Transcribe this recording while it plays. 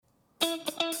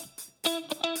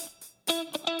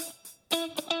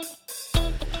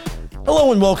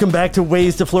Hello and welcome back to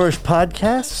Ways to Flourish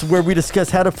podcasts, where we discuss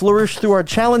how to flourish through our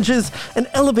challenges and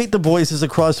elevate the voices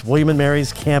across William &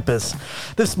 Mary's campus.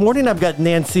 This morning I've got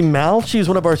Nancy Mal. She's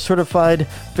one of our certified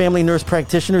family nurse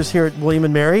practitioners here at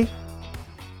William & Mary.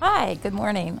 Hi, good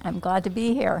morning. I'm glad to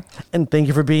be here. And thank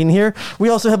you for being here. We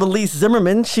also have Elise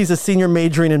Zimmerman. She's a senior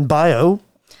majoring in bio.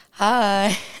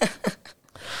 Hi.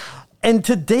 And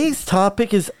today's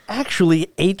topic is actually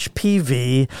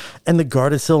HPV and the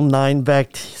Gardasil 9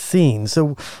 vaccine.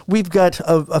 So we've got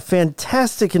a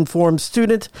fantastic informed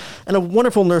student and a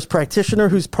wonderful nurse practitioner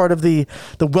who's part of the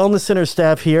Wellness Center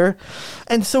staff here.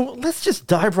 And so let's just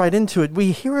dive right into it.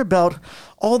 We hear about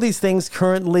all these things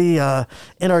currently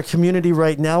in our community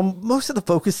right now. Most of the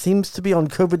focus seems to be on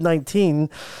COVID-19,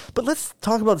 but let's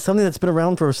talk about something that's been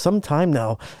around for some time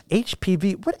now.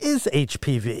 HPV. What is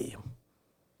HPV?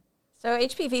 So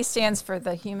HPV stands for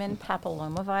the human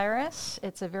papillomavirus.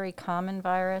 It's a very common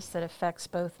virus that affects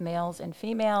both males and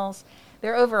females.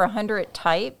 There are over 100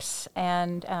 types,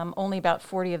 and only about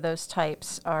 40 of those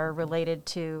types are related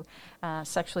to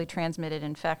sexually transmitted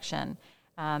infection.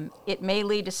 It may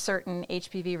lead to certain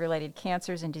HPV-related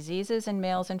cancers and diseases in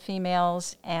males and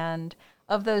females, and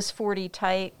of those 40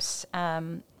 types,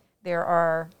 there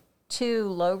are 2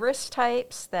 low-risk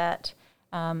types that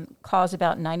cause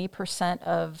about 90%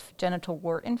 of genital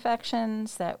wart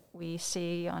infections that we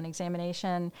see on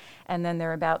examination. And then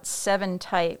there are about 7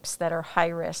 types that are high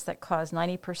risk that cause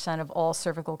 90% of all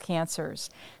cervical cancers.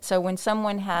 So when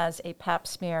someone has a pap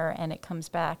smear and it comes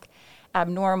back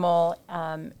abnormal,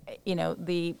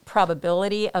 the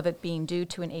probability of it being due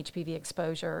to an HPV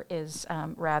exposure is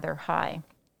rather high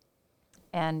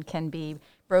and can be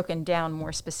broken down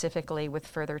more specifically with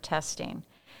further testing.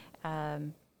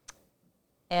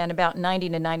 And about 90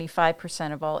 to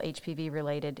 95% of all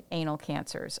HPV-related anal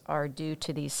cancers are due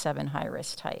to these 7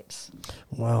 high-risk types.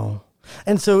 Wow.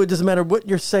 And so it doesn't matter what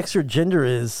your sex or gender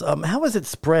is. How is it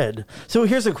spread? So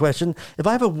here's a question. If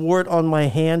I have a wart on my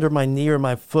hand or my knee or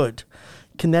my foot,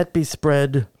 can that be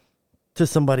spread to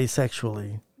somebody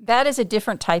sexually? That is a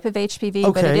different type of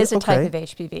HPV, but it is a type of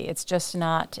HPV. It's just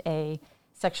not a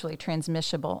sexually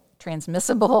transmissible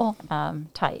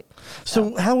type.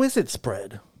 So how is it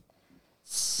spread?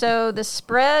 So the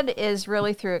spread is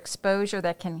really through exposure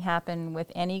that can happen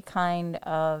with any kind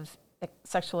of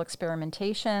sexual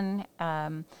experimentation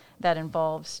that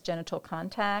involves genital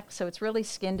contact. So it's really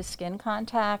skin-to-skin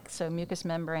contact, so mucous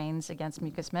membranes against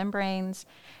mucous membranes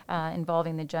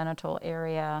involving the genital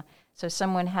area. So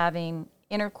someone having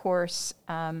intercourse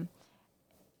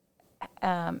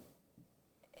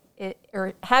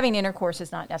having intercourse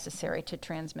is not necessary to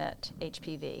transmit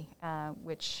HPV,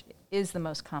 which is the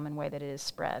most common way that it is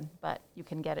spread, but you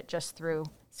can get it just through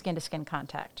skin-to-skin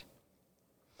contact.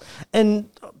 And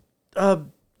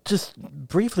just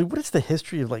briefly, what is the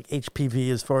history of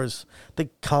HPV as far as the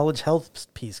college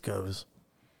health piece goes?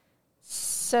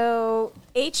 So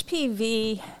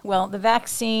HPV, the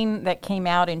vaccine that came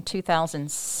out in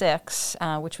 2006,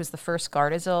 which was the first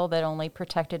Gardasil that only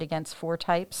protected against 4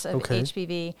 types of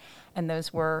HPV, and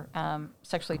those were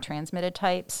sexually transmitted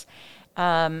types,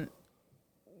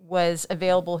 was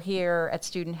available here at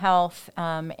Student Health,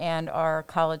 and our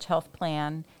college health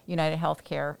plan, United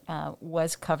Healthcare,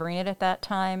 was covering it at that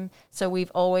time. So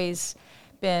we've always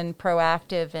been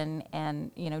proactive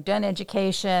and done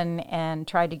education and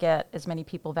tried to get as many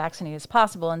people vaccinated as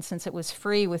possible. And since it was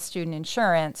free with student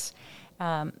insurance,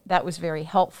 that was very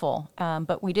helpful.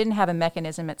 But we didn't have a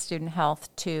mechanism at Student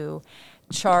Health to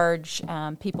charge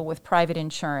people with private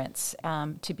insurance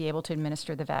to be able to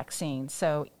administer the vaccine.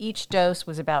 So each dose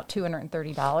was about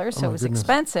 $230, so it was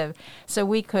expensive. So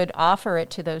we could offer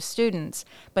it to those students,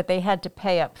 but they had to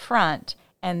pay up front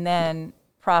and then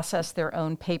process their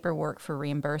own paperwork for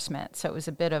reimbursement. So it was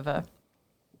a bit of a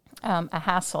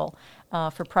hassle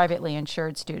for privately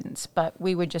insured students. But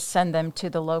we would just send them to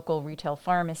the local retail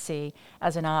pharmacy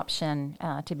as an option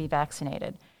to be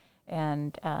vaccinated.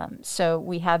 And so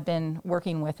we have been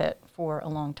working with it for a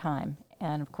long time.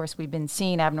 And of course, we've been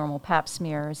seeing abnormal pap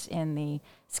smears in the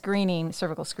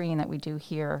cervical screening that we do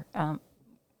here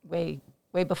way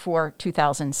before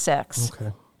 2006.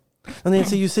 Okay. And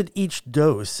Nancy, you said each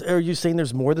dose. Are you saying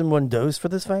there's more than one dose for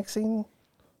this vaccine?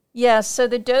 Yes, so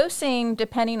the dosing,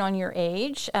 depending on your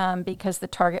age, because the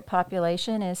target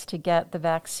population is to get the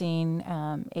vaccine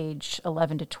age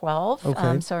 11 to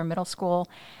 12, so our middle school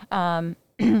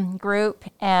group,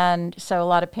 and so a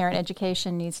lot of parent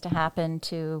education needs to happen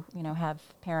to, have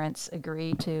parents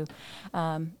agree to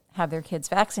have their kids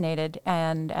vaccinated,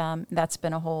 and that's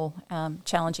been a whole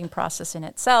challenging process in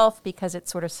itself, because it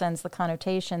sort of sends the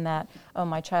connotation that, oh,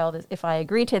 my child is, if I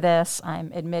agree to this,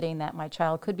 I'm admitting that my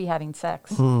child could be having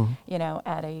sex,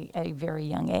 at a very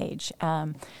young age.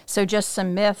 So just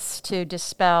some myths to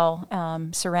dispel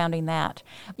surrounding that.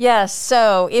 Yes,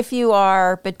 so if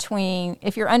you're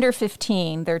under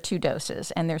 15, there are 2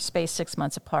 doses, and they're spaced 6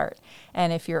 months apart.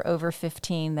 And if you're over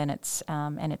 15, then it's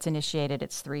initiated,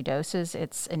 it's 3 doses.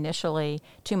 It's initially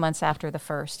 2 months after the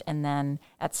first, and then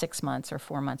at 6 months or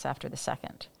 4 months after the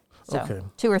second. So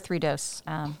 2 or 3 dose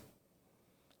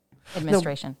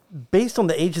administration. Now, based on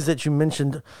the ages that you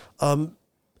mentioned, and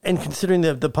considering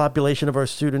the population of our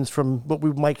students from what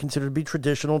we might consider to be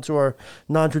traditional to our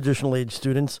non-traditional age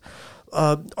students,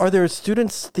 are there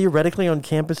students theoretically on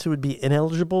campus who would be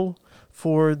ineligible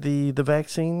for the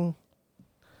vaccine?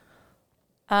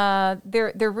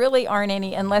 There really aren't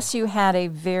any, unless you had a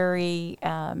very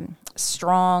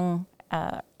strong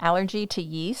allergy to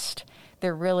yeast.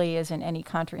 There really isn't any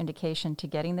contraindication to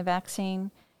getting the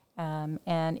vaccine,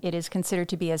 and it is considered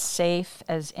to be as safe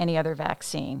as any other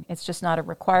vaccine. It's just not a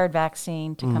required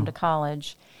vaccine to come to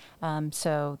college,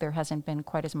 so there hasn't been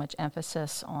quite as much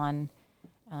emphasis on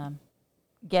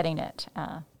getting it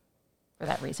for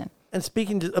that reason. And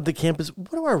speaking of the campus,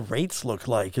 what do our rates look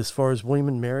like as far as William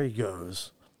and Mary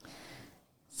goes?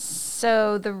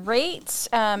 So the rates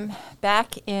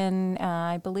back in,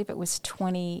 I believe it was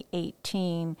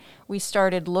 2018, we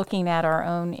started looking at our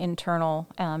own internal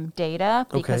data,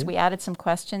 because we added some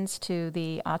questions to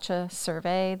the ACHA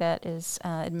survey that is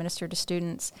administered to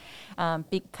students.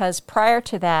 Because prior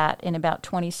to that, in about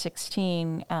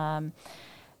 2016,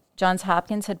 Johns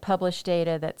Hopkins had published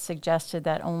data that suggested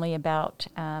that only about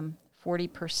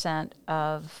 40%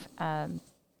 of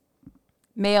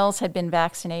males had been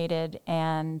vaccinated,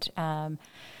 and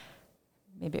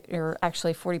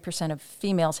actually 40% of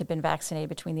females had been vaccinated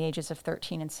between the ages of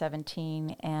 13 and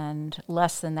 17, and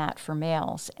less than that for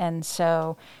males. And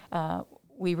so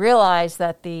we realized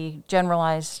that the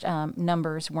generalized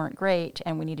numbers weren't great,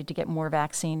 and we needed to get more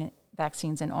vaccines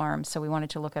in arms, so we wanted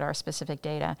to look at our specific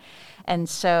data. And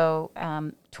so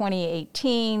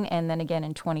 2018 and then again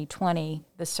in 2020,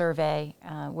 the survey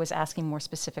was asking more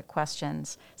specific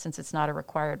questions, since it's not a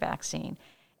required vaccine.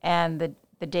 And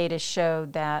the data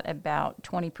showed that about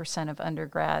 20% of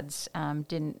undergrads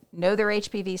didn't know their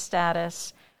HPV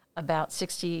status, about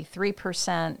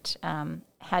 63%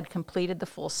 had completed the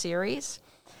full series,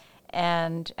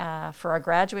 and for our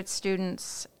graduate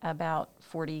students, about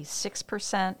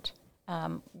 46%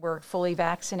 were fully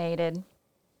vaccinated,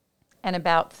 and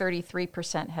about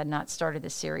 33% had not started the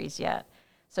series yet.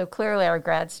 So clearly our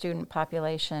grad student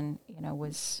population,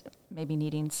 was maybe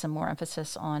needing some more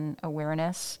emphasis on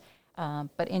awareness.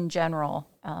 But in general,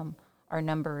 our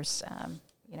numbers,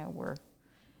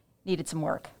 needed some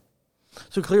work.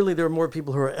 So clearly there are more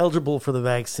people who are eligible for the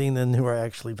vaccine than who are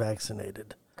actually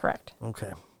vaccinated. Correct.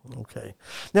 Okay.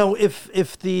 Now,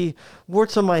 if the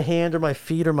warts on my hand or my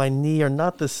feet or my knee are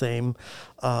not the same,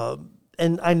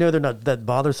 and I know they're not that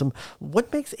bothersome,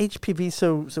 what makes HPV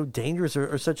so dangerous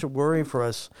or such a worry for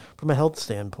us from a health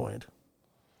standpoint?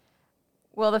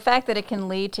 Well, the fact that it can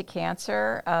lead to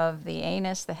cancer of the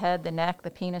anus, the head, the neck,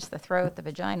 the penis, the throat, the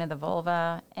vagina, the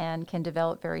vulva, and can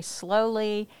develop very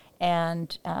slowly,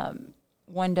 and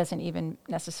one doesn't even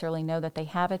necessarily know that they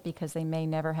have it because they may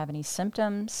never have any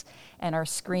symptoms, and our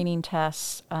screening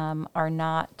tests are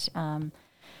not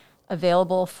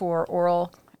available for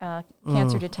oral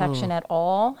cancer detection at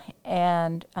all,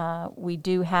 and we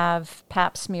do have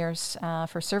Pap smears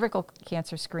for cervical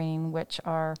cancer screening, which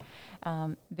are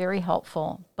very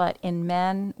helpful, but in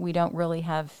men, we don't really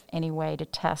have any way to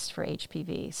test for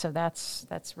HPV, so that's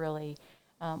really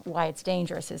why it's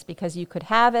dangerous, is because you could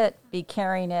have it, be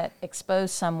carrying it,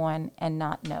 expose someone, and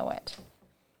not know it.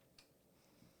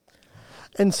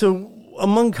 And so,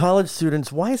 among college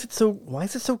students, why is it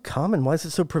so common? Why is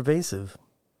it so pervasive?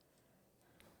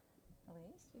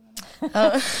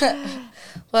 Well,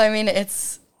 I mean,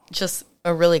 it's just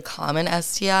a really common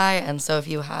STI, and so if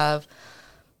you have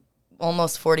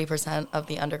almost 40% of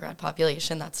the undergrad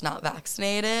population that's not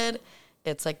vaccinated,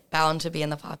 it's like bound to be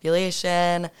in the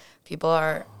population. People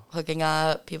are hooking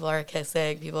up, people are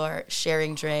kissing, people are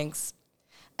sharing drinks.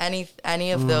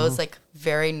 Any of those like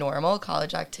very normal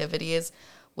college activities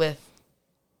with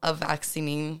a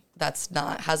vaccine that's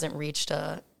hasn't reached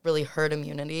a really herd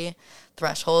immunity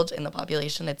threshold in the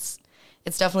population, it's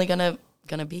definitely gonna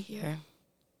be here.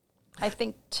 I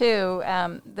think too,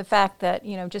 the fact that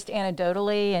just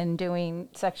anecdotally and doing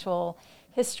sexual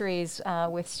histories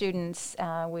with students,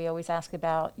 we always ask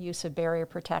about use of barrier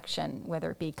protection,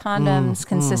 whether it be condoms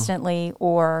consistently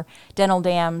or dental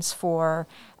dams for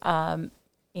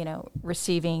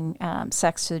receiving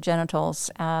sex to the genitals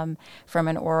from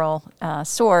an oral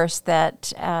source,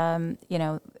 that,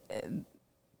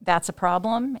 that's a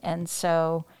problem. And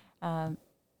so,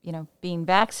 being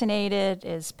vaccinated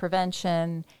is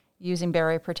prevention, using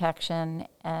barrier protection,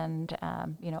 and,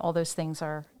 all those things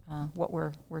are what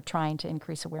we're trying to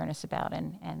increase awareness about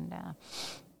and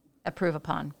approve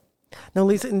upon. Now,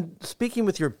 Lisa, in speaking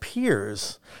with your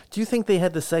peers, do you think they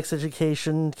had the sex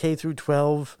education K through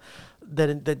 12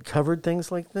 that covered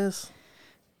things like this?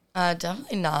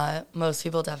 Definitely not. Most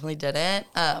people definitely didn't.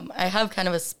 I have kind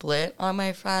of a split on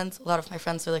my friends. A lot of my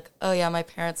friends are like, oh yeah, my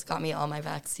parents got me all my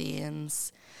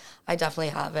vaccines. I definitely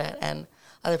have it. And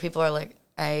other people are like,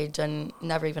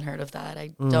 never even heard of that.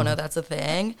 I don't know that's a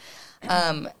thing.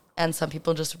 And some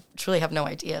people just truly have no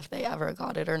idea if they ever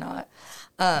got it or not.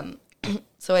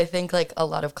 So I think like a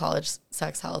lot of college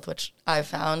sex health, which I've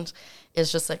found,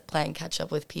 is just like playing catch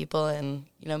up with people and,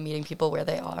 meeting people where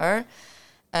they are.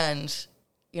 And,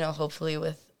 hopefully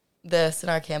with this in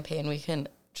our campaign, we can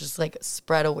just like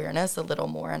spread awareness a little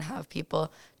more and have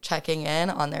people checking in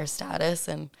on their status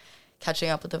and catching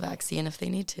up with the vaccine if they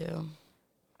need to.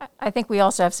 I think we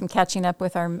also have some catching up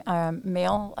with our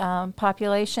male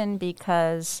population,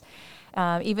 because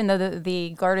even though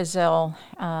the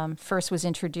Gardasil first was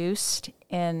introduced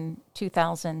in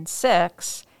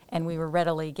 2006 and we were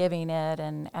readily giving it,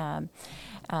 and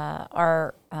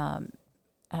our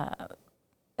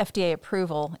FDA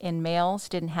approval in males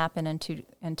didn't happen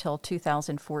until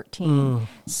 2014.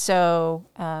 So,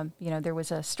 there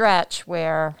was a stretch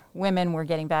where women were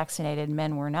getting vaccinated,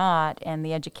 men were not, and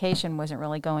the education wasn't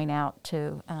really going out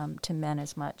to men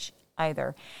as much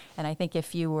either. And I think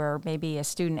if you were maybe a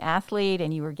student athlete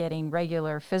and you were getting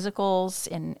regular physicals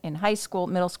in high school,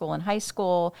 middle school and high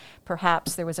school,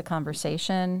 perhaps there was a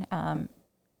conversation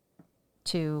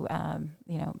to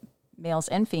males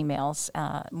and females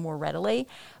more readily,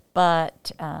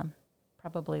 but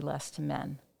probably less to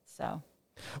men. So,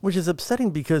 which is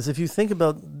upsetting, because if you think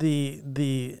about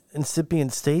the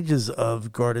incipient stages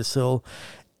of Gardasil,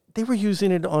 they were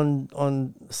using it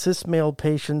on cis male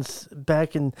patients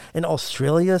back in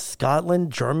Australia,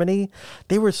 Scotland, Germany.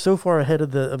 They were so far ahead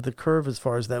of the curve as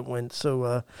far as that went.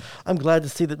 So I'm glad to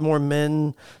see that more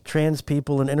men, trans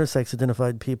people, and intersex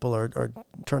identified people are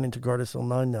turning to Gardasil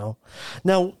 9 now.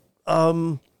 Now,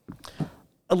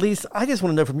 Elise, I just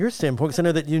want to know from your standpoint, because I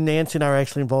know that you, Nancy, and I are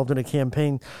actually involved in a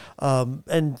campaign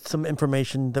and some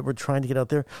information that we're trying to get out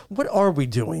there. What are we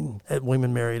doing at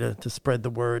William & Mary to spread the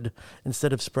word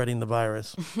instead of spreading the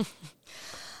virus?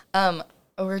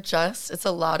 It's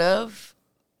a lot of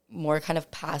more kind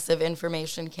of passive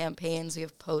information campaigns. We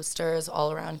have posters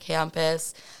all around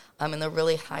campus in the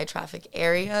really high traffic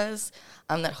areas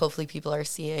that hopefully people are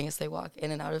seeing as they walk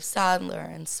in and out of Sadler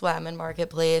and Swem and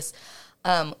Marketplace.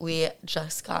 We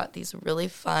just got these really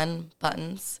fun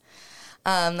buttons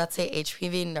that say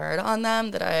HPV Nerd on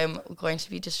them that I'm going to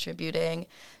be distributing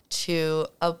to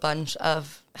a bunch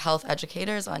of health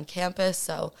educators on campus.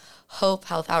 So Hope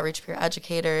Health Outreach Peer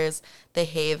Educators, The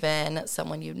Haven,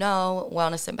 Someone You Know,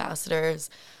 Wellness Ambassadors,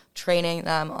 training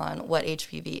them on what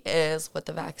HPV is, what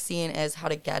the vaccine is, how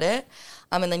to get it,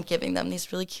 and then giving them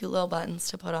these really cute little buttons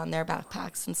to put on their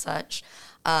backpacks and such.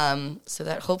 So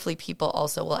that hopefully people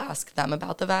also will ask them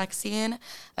about the vaccine,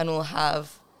 and we'll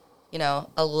have,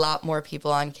 a lot more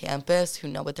people on campus who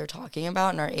know what they're talking about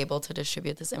and are able to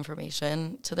distribute this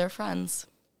information to their friends.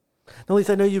 Now,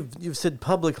 Lisa, I know you've said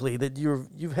publicly that you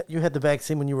had the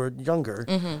vaccine when you were younger.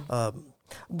 Mm-hmm.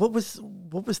 What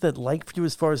was that like for you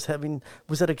as far as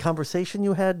was that a conversation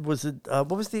you had? Was it,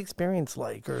 what was the experience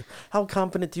like, or how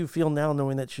confident do you feel now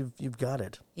knowing that you've got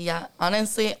it? Yeah,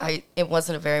 honestly, it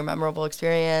wasn't a very memorable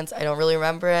experience. I don't really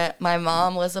remember it. My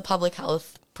mom was a public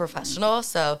health professional,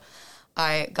 so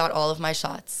I got all of my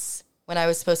shots when I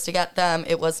was supposed to get them.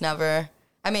 It was never,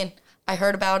 I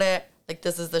heard about it, like,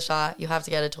 this is the shot, you have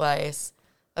to get it twice.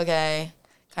 Okay,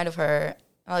 kind of hurt,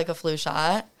 like a flu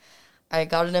shot. I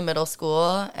got it in middle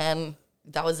school, and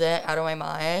that was it, out of my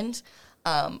mind.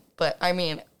 But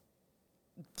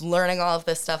learning all of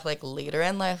this stuff like later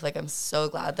in life, like, I'm so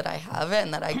glad that I have it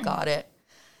and that I got it,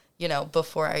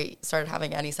 before I started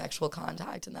having any sexual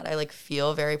contact, and that I like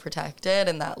feel very protected,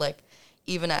 and that like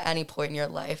even at any point in your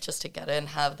life, just to get it and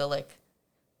have the like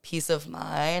peace of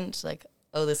mind, like,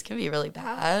 oh, this can be really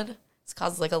bad. It's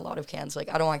caused like a lot of cancer.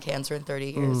 Like, I don't want cancer in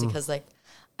 30 years because like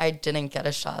I didn't get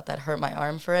a shot that hurt my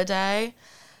arm for a day.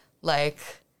 Like,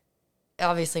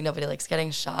 obviously nobody likes getting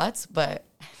shots, but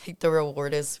I think the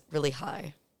reward is really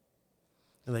high.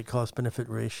 that cost-benefit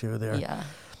ratio there. Yeah.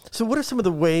 So what are some of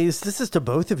the ways, this is to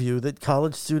both of you, that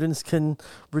college students can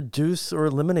reduce or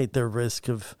eliminate their risk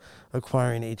of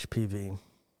acquiring HPV?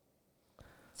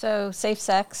 So safe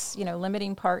sex,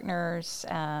 limiting partners,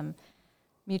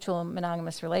 mutual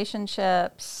monogamous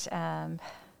relationships,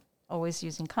 always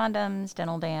using condoms,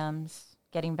 dental dams,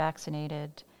 getting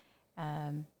vaccinated,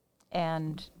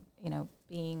 and,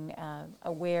 being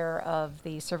aware of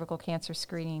the cervical cancer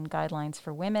screening guidelines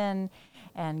for women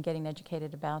and getting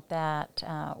educated about that,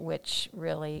 which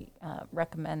really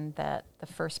recommend that the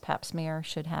first pap smear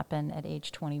should happen at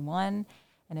age 21.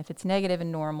 And if it's negative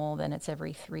and normal, then it's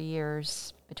every 3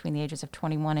 years between the ages of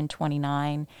 21 and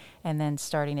 29. And then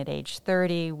starting at age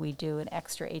 30, we do an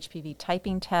extra HPV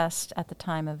typing test at the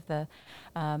time of the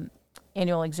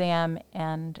annual exam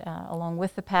and along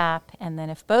with the pap. And then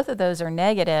if both of those are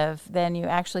negative, then you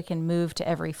actually can move to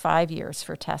every 5 years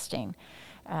for testing.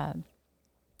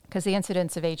 Because the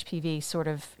incidence of HPV sort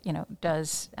of,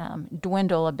 does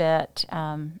dwindle a bit,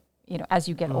 as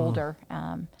you get older.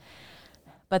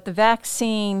 But the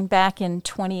vaccine back in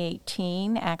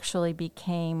 2018 actually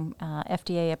became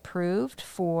FDA approved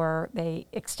they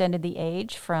extended the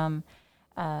age from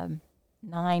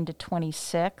 9 to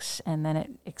 26, and then it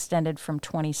extended from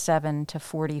 27 to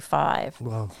 45.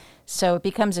 Wow. So it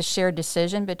becomes a shared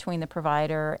decision between the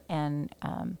provider and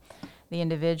the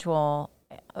individual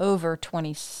over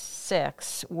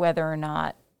 26, whether or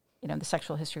not, the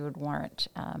sexual history would warrant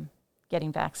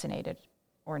getting vaccinated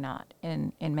or not.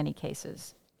 In many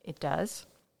cases, it does.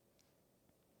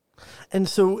 And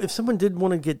so if someone did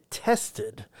want to get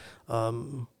tested,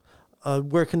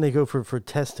 where can they go for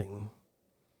testing?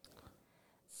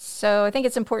 So I think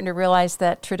it's important to realize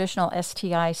that traditional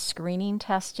STI screening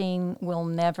testing will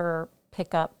never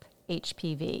pick up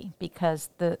HPV because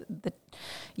the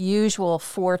usual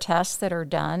 4 tests that are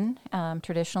done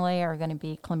traditionally are going to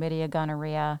be chlamydia,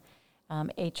 gonorrhea,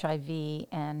 HIV,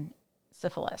 and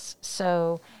syphilis.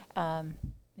 So,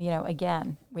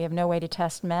 again, we have no way to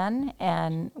test men,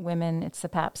 and women, it's the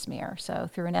pap smear. So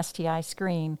through an STI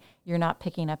screen, you're not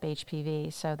picking up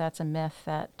HPV. So that's a myth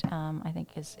that I think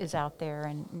is out there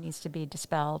and needs to be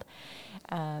dispelled.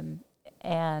 I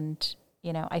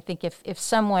think if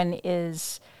someone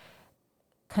is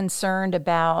concerned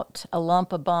about a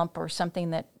lump, a bump, or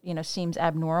something that seems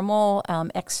abnormal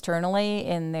externally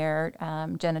in their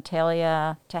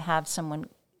genitalia, to have someone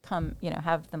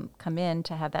have them come in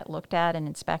to have that looked at and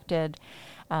inspected.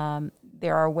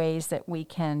 There are ways that we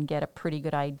can get a pretty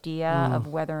good idea of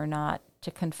whether or not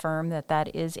to confirm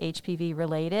that is HPV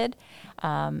related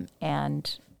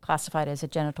and classified as a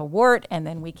genital wart, and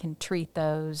then we can treat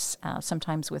those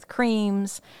sometimes with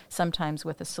creams, sometimes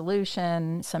with a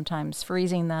solution, sometimes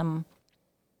freezing them.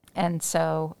 And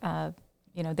so,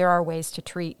 there are ways to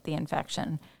treat the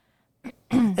infection.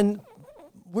 And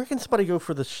where can somebody go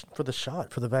for the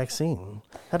shot, for the vaccine?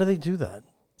 How do they do that?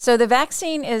 So the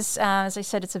vaccine is, as I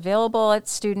said, it's available at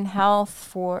Student Health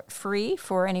for free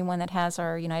for anyone that has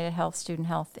our United Health Student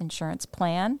Health Insurance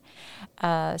Plan.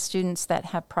 Students that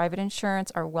have private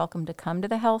insurance are welcome to come to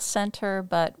the health center,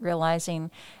 but realizing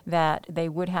that they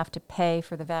would have to pay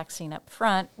for the vaccine up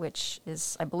front, which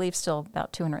is, I believe, still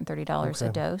about $230 a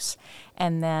dose.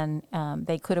 And then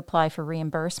they could apply for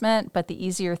reimbursement, but the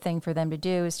easier thing for them to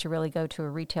do is to really go to a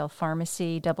retail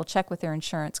pharmacy, double check with their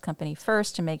insurance company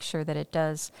first to make sure that it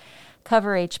does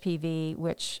cover HPV,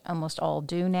 which almost all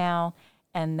do now,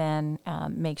 and then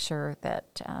make sure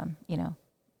that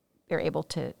they're able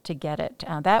to get it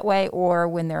that way, or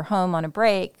when they're home on a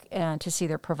break to see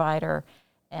their provider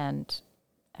and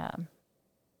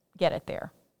get it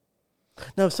there.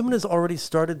 Now, if someone has already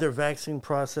started their vaccine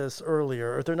process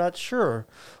earlier, or they're not sure,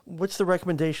 what's the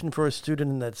recommendation for a student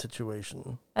in that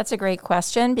situation? That's a great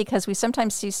question, because we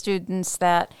sometimes see students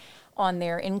that on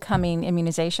their incoming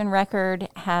immunization record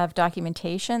have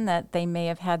documentation that they may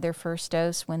have had their first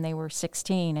dose when they were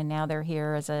 16 and now they're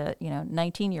here as a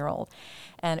 19-year-old.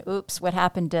 And oops, what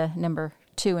happened to number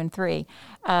 2 and 3?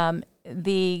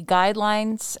 The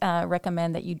guidelines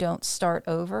recommend that you don't start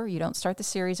over. You don't start the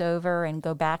series over and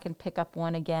go back and pick up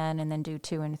 1 again and then do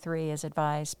 2 and 3 as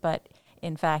advised. But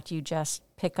in fact, you just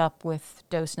pick up with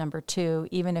dose number 2,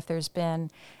 even if there's been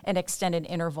an extended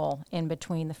interval in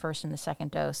between the first and the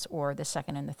second dose or the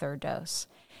second and the third dose.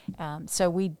 So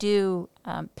we do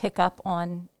pick up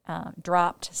on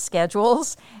dropped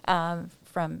schedules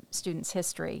from students'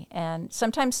 history. And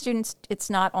sometimes students, it's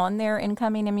not on their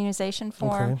incoming immunization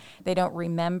form. Okay. They don't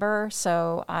remember.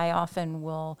 So I often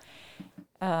will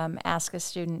ask a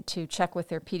student to check with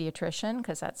their pediatrician,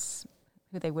 because that's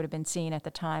who they would have been seeing at the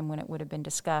time when it would have been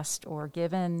discussed or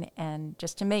given, and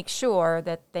just to make sure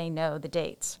that they know the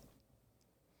dates.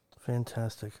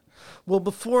 Fantastic. Well,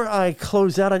 before I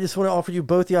close out, I just want to offer you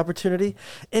both the opportunity.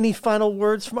 Any final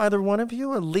words from either one of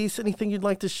you? Elise, anything you'd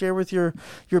like to share with your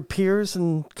peers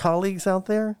and colleagues out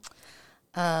there?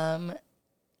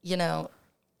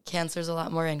 Cancer's a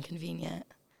lot more inconvenient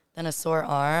than a sore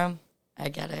arm. I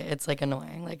get it. It's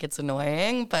annoying. It's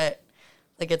annoying, but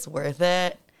it's worth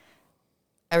it.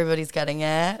 Everybody's getting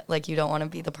it. You don't want to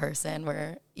be the person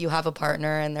where you have a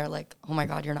partner and they're like, oh my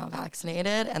God, you're not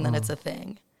vaccinated. And then it's a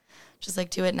thing. Just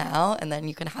do it now. And then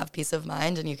you can have peace of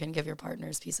mind and you can give your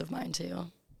partners peace of mind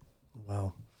too.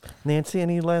 Wow. Nancy,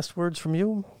 any last words from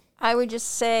you? I would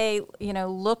just say,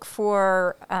 look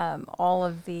for all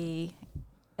of the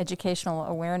educational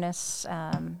awareness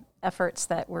efforts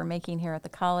that we're making here at the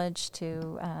college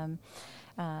to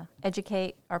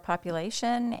educate our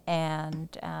population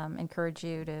and encourage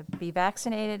you to be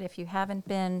vaccinated. If you haven't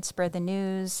been, spread the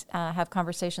news, have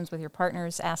conversations with your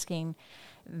partners, asking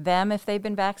them if they've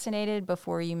been vaccinated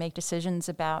before you make decisions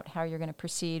about how you're going to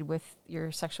proceed with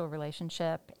your sexual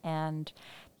relationship, and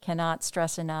cannot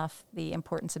stress enough the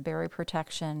importance of barrier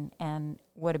protection and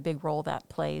what a big role that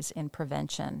plays in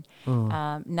prevention.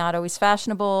 Not always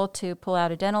fashionable to pull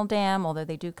out a dental dam, although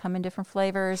they do come in different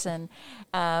flavors, or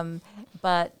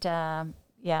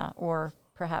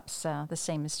perhaps the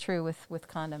same is true with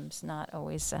condoms. Not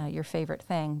always your favorite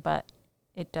thing, but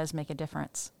it does make a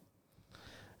difference.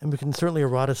 And we can certainly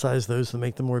eroticize those to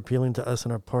make them more appealing to us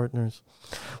and our partners.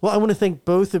 Well, I want to thank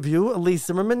both of you. Elise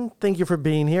Zimmerman, thank you for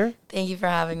being here. Thank you for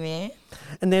having me.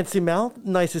 And Nancy Mal,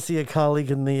 nice to see a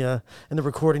colleague in the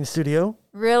recording studio.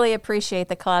 Really appreciate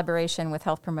the collaboration with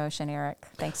Health Promotion, Eric.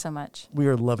 Thanks so much. We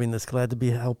are loving this. Glad to be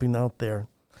helping out there.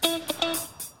 I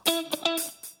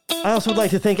also would like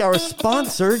to thank our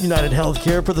sponsor, United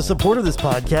Healthcare, for the support of this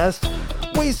podcast.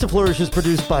 Ways to Flourish is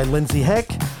produced by Lindsay Heck,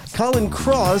 Colin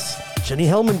Cross, Jenny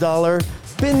Helmandaler,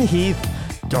 Ben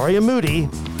Heath, Daria Moody,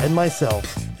 and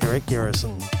myself, Eric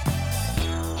Garrison.